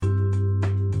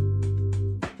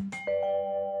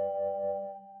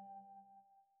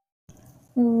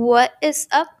What is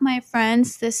up, my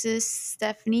friends? This is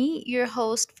Stephanie, your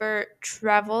host for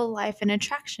Travel, Life, and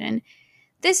Attraction.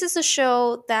 This is a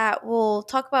show that will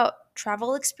talk about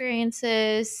travel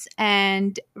experiences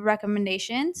and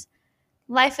recommendations,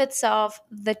 life itself,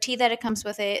 the tea that it comes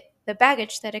with it, the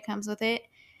baggage that it comes with it,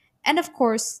 and of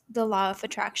course, the law of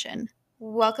attraction.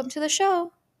 Welcome to the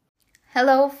show.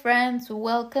 Hello, friends.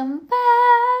 Welcome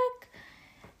back.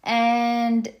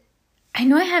 And I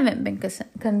know I haven't been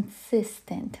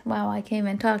consistent. Wow, I can't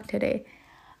even talk today.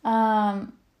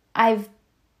 I've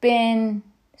been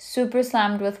super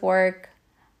slammed with work.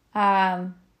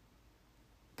 Plus,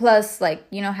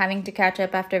 having to catch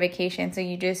up after vacation. So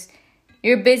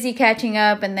you're busy catching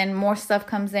up, and then more stuff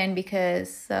comes in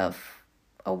because of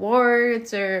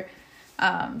awards or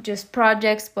just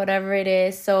projects, whatever it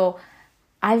is. So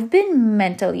I've been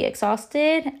mentally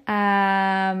exhausted.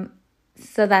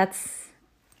 So that's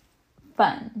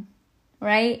fun,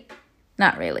 right?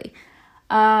 Not really.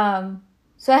 So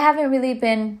I haven't really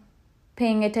been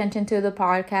paying attention to the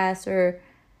podcast or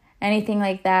anything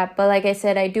like that. But like I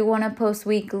said, I do want to post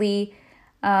weekly.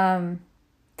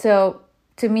 So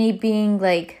to me, being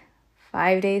like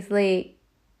 5 days late,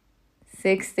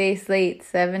 6 days late,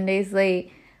 7 days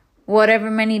late,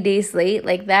 whatever many days late,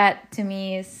 like that to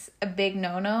me is a big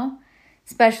no-no.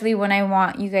 Especially when I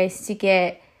want you guys to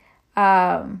get,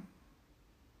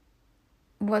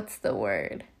 what's the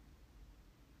word?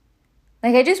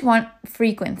 Like, I just want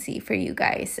frequency for you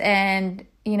guys. And,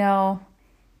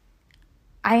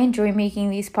 I enjoy making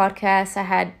these podcasts. I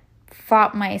had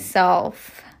fought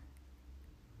myself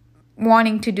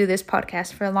wanting to do this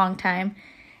podcast for a long time.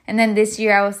 And then this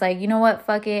year I was like, you know what?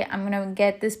 Fuck it. I'm going to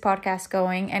get this podcast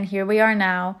going. And here we are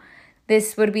now.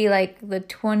 This would be like the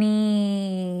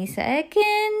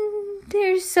 22nd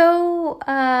or so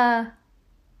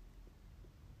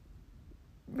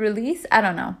release. I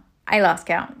don't know. I lost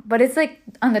count. But it's like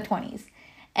on the 20s.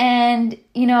 And,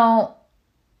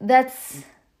 that's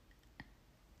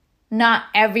not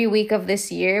every week of this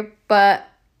year, but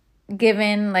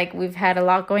given like we've had a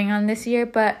lot going on this year,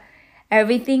 but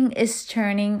everything is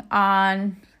turning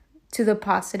on to the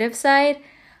positive side.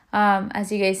 As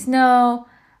you guys know,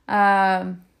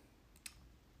 my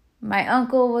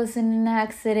uncle was in an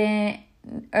accident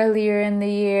earlier in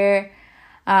the year.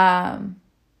 I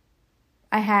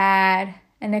had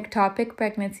an ectopic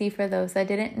pregnancy for those that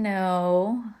didn't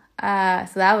know.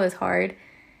 So that was hard.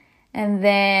 And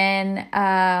then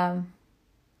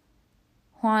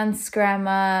Juan's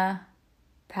grandma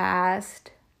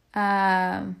passed.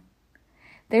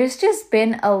 There's just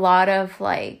been a lot of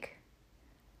like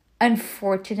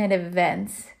unfortunate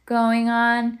events going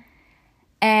on.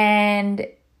 And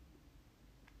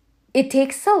it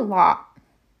takes a lot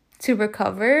to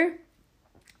recover.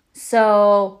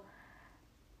 So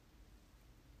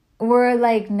we're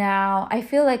like now, I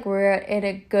feel like we're in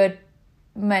a good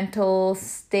mental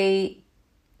state,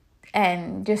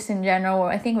 and just in general,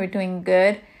 I think we're doing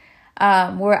good.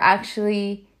 We're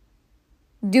actually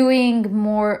doing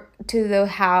more to the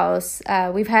house.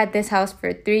 We've had this house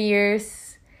for 3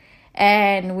 years,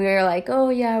 and we were like, oh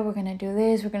yeah, we're gonna do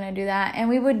this, we're gonna do that, and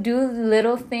we would do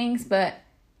little things, but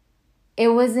it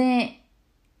wasn't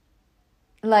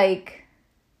like,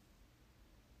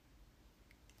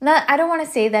 I don't want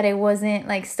to say that it wasn't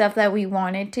like stuff that we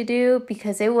wanted to do,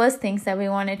 because it was things that we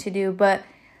wanted to do, but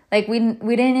like we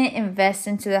didn't invest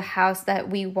into the house that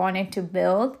we wanted to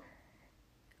build,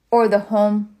 or the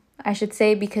home, I should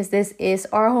say, because this is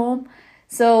our home.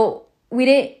 So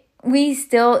we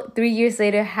still 3 years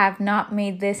later have not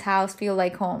made this house feel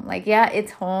like home. Like, yeah,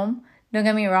 it's home, don't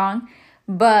get me wrong,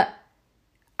 but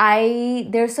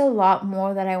there's a lot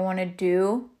more that I want to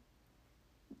do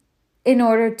in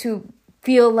order to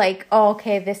feel like, oh,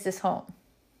 okay, this is home.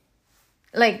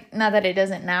 Like, not that it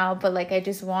doesn't now, but like I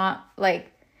just want,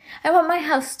 like, I want my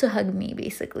house to hug me,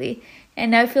 basically.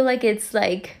 And I feel like it's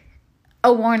like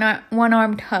a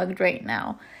one-armed hug right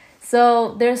now.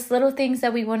 So there's little things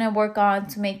that we want to work on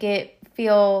to make it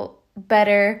feel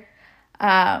better,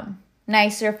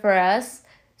 nicer for us.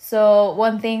 So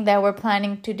one thing that we're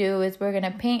planning to do is we're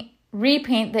going to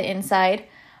repaint the inside.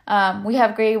 We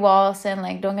have gray walls, and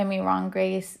like, don't get me wrong,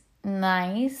 gray is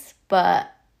nice, but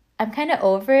I'm kind of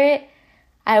over it.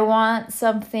 I want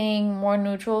something more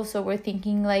neutral, so we're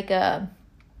thinking like a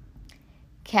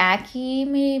khaki,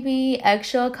 maybe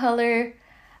eggshell color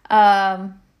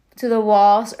to the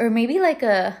walls, or maybe like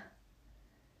a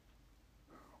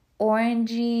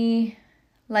orangey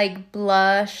like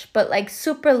blush, but like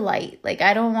super light. Like,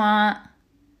 I don't want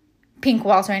pink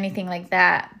walls or anything like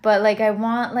that, but like I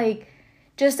want like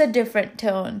just a different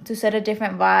tone to set a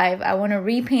different vibe. I want to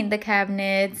repaint the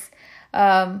cabinets.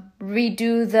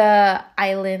 redo the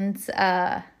island's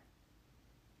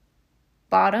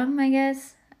bottom, I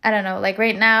guess. I don't know. Like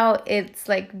right now, it's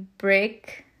like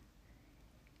brick.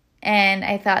 And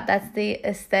I thought that's the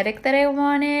aesthetic that I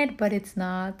wanted, but it's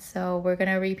not. So we're going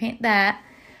to repaint that.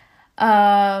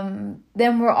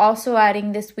 Then we're also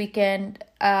adding this weekend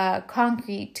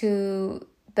concrete to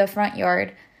the front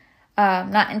yard.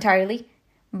 Not entirely,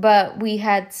 but we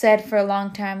had said for a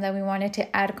long time that we wanted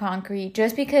to add concrete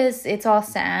just because it's all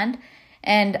sand.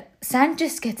 And sand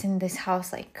just gets in this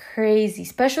house like crazy,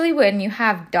 especially when you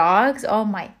have dogs. Oh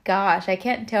my gosh, I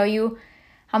can't tell you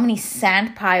how many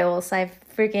sand piles I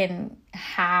freaking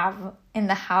have in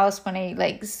the house when I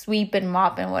like sweep and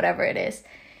mop and whatever it is.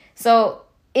 So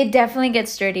it definitely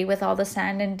gets dirty with all the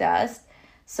sand and dust.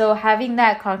 So having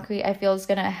that concrete, I feel, is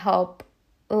going to help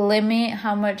limit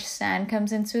how much sand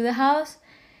comes into the house.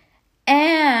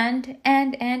 And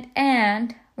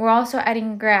we're also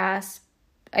adding grass.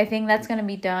 I think that's going to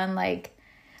be done like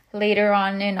later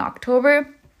on in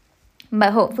October.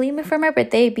 But hopefully for my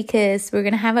birthday, because we're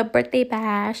going to have a birthday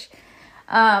bash.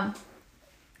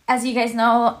 As you guys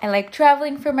know, I like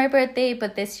traveling for my birthday,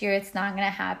 but this year it's not going to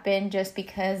happen just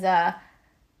because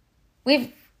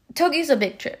Tokyo's a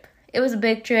big trip. It was a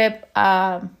big trip.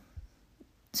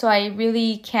 So I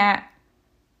really can't,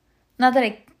 not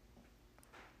that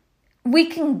we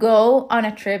can go on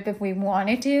a trip if we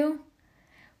wanted to,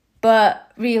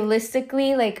 but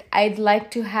realistically, like I'd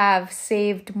like to have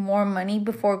saved more money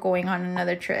before going on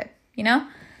another trip, you know?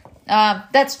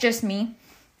 That's just me.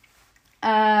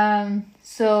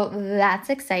 So that's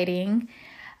exciting.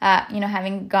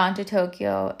 Having gone to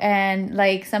Tokyo, and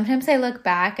like sometimes I look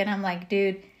back and I'm like,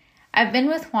 dude, I've been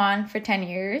with Juan for 10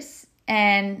 years,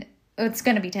 and it's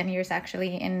going to be 10 years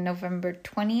actually in November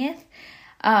 20th.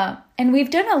 And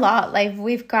we've done a lot. Like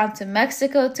we've gone to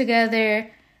Mexico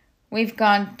together. We've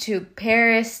gone to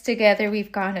Paris together.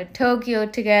 We've gone to Tokyo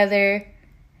together.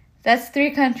 That's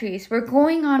 3 countries. We're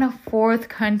going on a 4th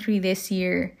country this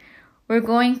year. We're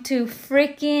going to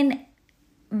freaking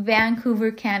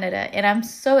Vancouver, Canada. And I'm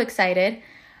so excited.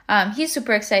 He's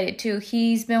super excited too.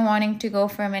 He's been wanting to go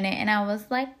for a minute. And I was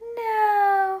like,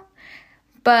 no.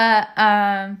 But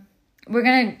we're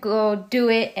going to go do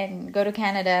it and go to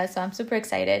Canada. So I'm super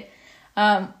excited.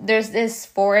 There's this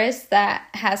forest that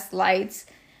has lights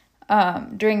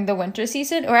during the winter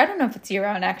season. Or I don't know if it's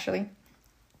year-round actually.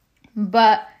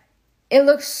 But it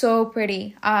looks so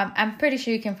pretty. I'm pretty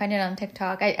sure you can find it on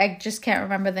TikTok. I just can't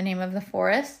remember the name of the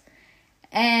forest.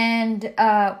 And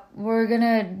we're going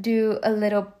to do a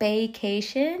little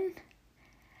vacation.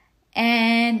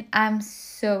 And I'm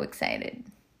so excited.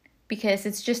 Because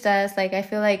it's just us. Like, I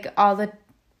feel like all the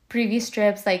previous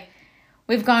trips, like,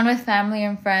 we've gone with family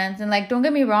and friends. And, like, don't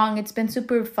get me wrong, it's been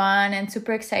super fun and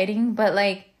super exciting. But,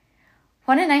 like,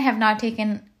 Juan and I have not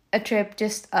taken a trip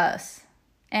just us.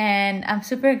 And I'm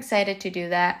super excited to do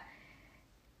that.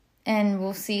 And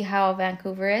we'll see how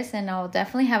Vancouver is. And I'll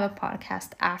definitely have a podcast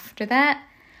after that.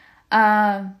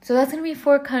 So that's going to be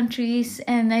 4 countries.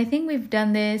 And I think we've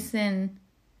done this in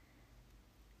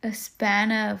a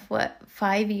span of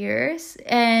 5 years.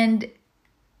 And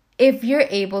if you're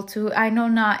able to, I know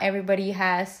not everybody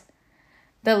has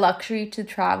the luxury to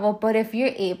travel, but if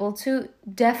you're able to,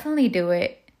 definitely do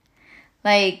it.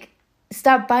 Like,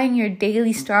 stop buying your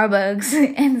daily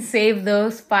Starbucks and save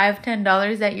those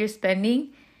 $5-10 that you're spending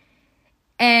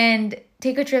and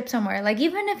take a trip somewhere. Like,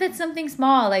 even if it's something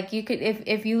small, like you could,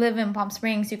 if you live in Palm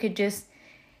Springs, you could just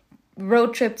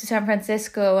road trip to San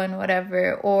Francisco and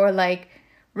whatever, or like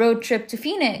road trip to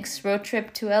Phoenix, road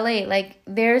trip to LA. Like,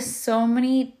 there's so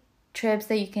many trips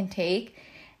that you can take.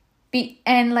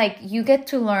 And like, you get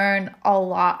to learn a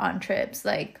lot on trips.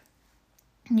 Like,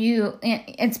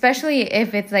 especially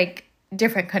if it's like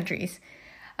different countries,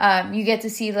 you get to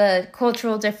see the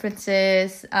cultural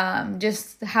differences,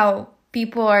 just how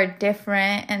people are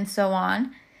different and so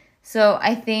on. So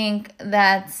I think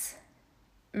that's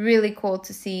really cool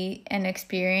to see and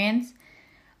experience.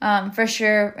 For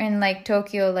sure, in like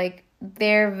Tokyo, like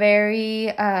they're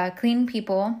very clean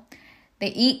people. They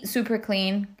eat super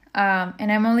clean.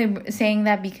 And I'm only saying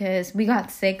that because we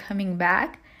got sick coming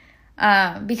back.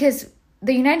 Because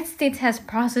the United States has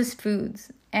processed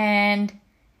foods, and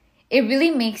it really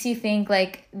makes you think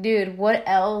like, dude, what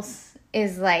else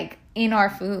is like in our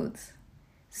foods?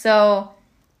 So,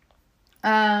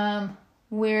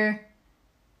 we're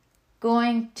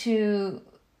going to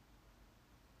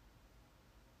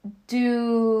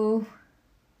do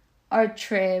our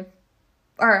trip,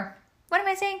 or what am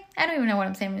I saying? I don't even know what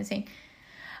I'm saying.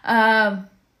 I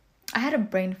had a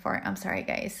brain fart. I'm sorry,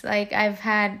 guys. Like, I've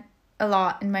had a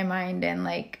lot in my mind, and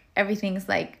like everything's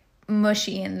like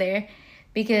mushy in there.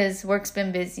 because work's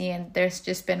been busy and there's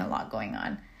just been a lot going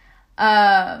on.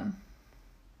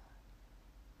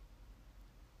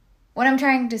 What I'm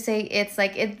trying to say, it's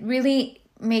like it really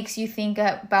makes you think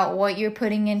about what you're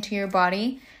putting into your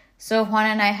body. So Juan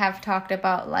and I have talked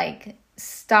about like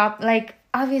stop, like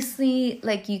obviously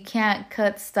like you can't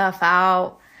cut stuff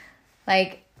out.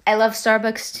 Like I love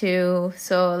Starbucks too,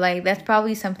 so like that's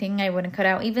probably something I wouldn't cut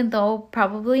out, even though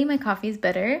probably my coffee is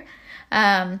better.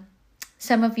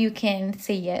 Some of you can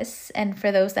say yes, and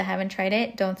for those that haven't tried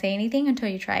it, don't say anything until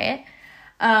you try it.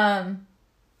 And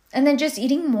then just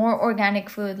eating more organic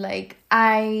food. Like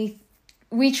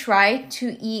we try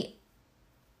to eat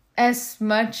as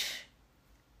much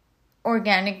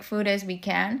organic food as we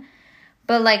can,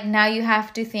 but like now you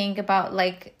have to think about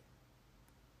like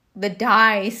the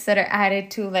dyes that are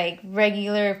added to like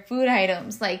regular food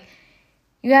items. Like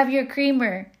you have your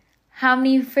creamer, how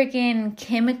many freaking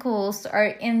chemicals are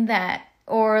in that,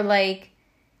 or like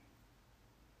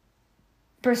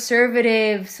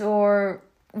preservatives or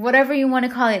whatever you want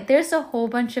to call it. There's a whole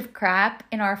bunch of crap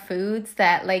in our foods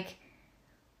that like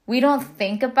we don't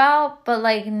think about, but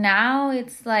like now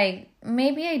it's like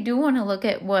maybe I do want to look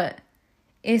at what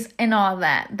is in all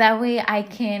that way I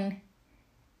can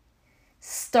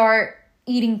start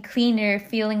eating cleaner,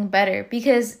 feeling better.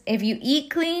 Because if you eat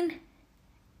clean,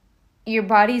 your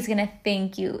body's gonna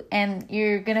thank you and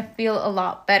you're gonna feel a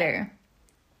lot better.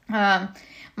 My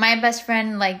best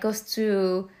friend like goes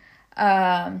to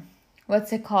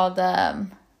what's it called,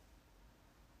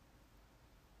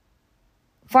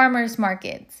 farmers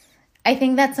markets. I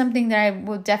think that's something that I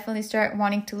will definitely start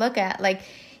wanting to look at. Like,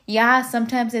 yeah,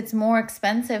 sometimes it's more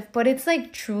expensive, but it's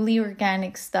like truly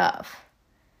organic stuff.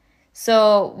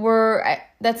 So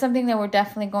that's something that we're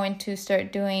definitely going to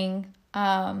start doing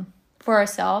for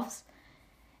ourselves.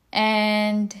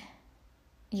 And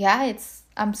yeah,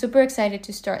 I'm super excited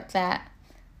to start that.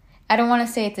 I don't want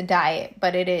to say it's a diet,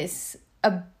 but it is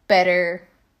a better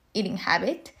eating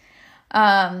habit.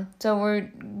 So we're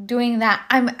doing that.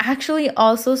 I'm actually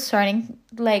also starting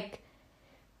like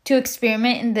to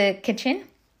experiment in the kitchen.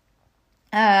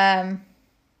 I'm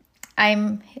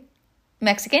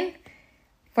Mexican,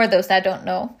 for those that don't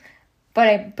know, but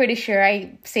I'm pretty sure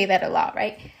I say that a lot,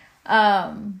 right?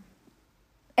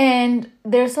 And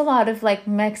there's a lot of like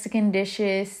Mexican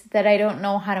dishes that I don't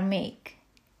know how to make.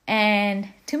 And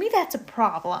to me, that's a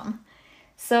problem.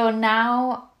 So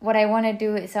now what I want to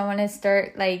do is I want to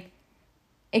start like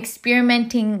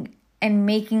experimenting and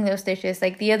making those dishes.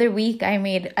 Like the other week I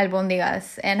made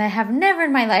albondigas, and I have never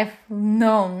in my life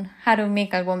known how to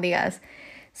make albondigas.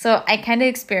 So I kind of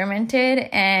experimented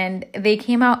and they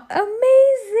came out amazing.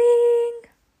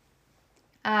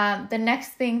 The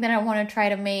next thing that I want to try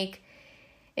to make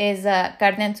is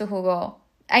carne en su jugo.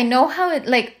 I know how it,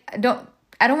 like, I don't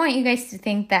want you guys to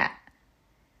think that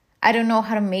I don't know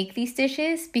how to make these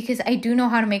dishes, because I do know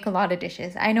how to make a lot of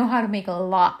dishes. I know how to make a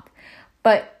lot,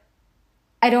 but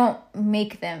I don't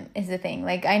make them is the thing.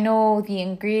 Like, I know the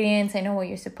ingredients, I know what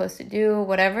you're supposed to do,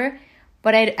 whatever,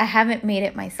 but I haven't made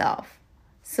it myself.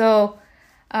 So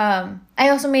I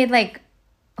also made like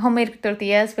homemade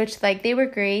tortillas, which like they were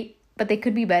great, but they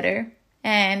could be better.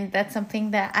 And that's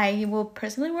something that I will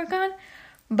personally work on.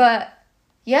 But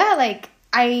yeah, like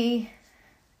I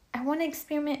want to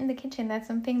experiment in the kitchen. That's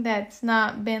something that's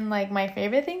not been like my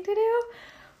favorite thing to do,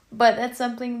 but that's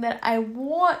something that I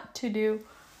want to do.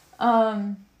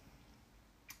 And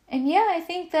yeah, I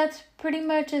think that's pretty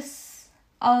much just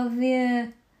all of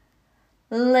the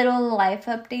little life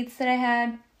updates that I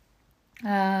had.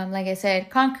 Like I said,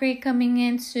 concrete coming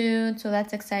in soon, so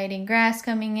that's exciting. Grass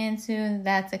coming in soon,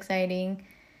 that's exciting.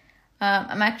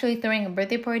 I'm actually throwing a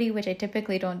birthday party, which I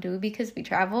typically don't do because we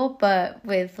travel, but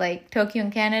with like Tokyo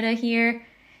and Canada here,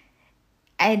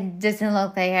 it doesn't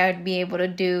look like I would be able to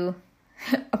do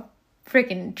a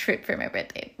freaking trip for my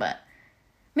birthday, but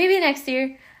maybe next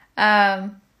year.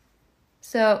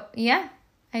 So yeah,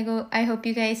 I hope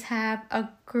you guys have a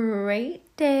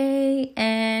great day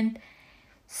and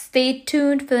stay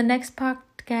tuned for the next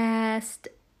podcast.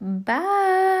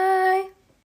 Bye.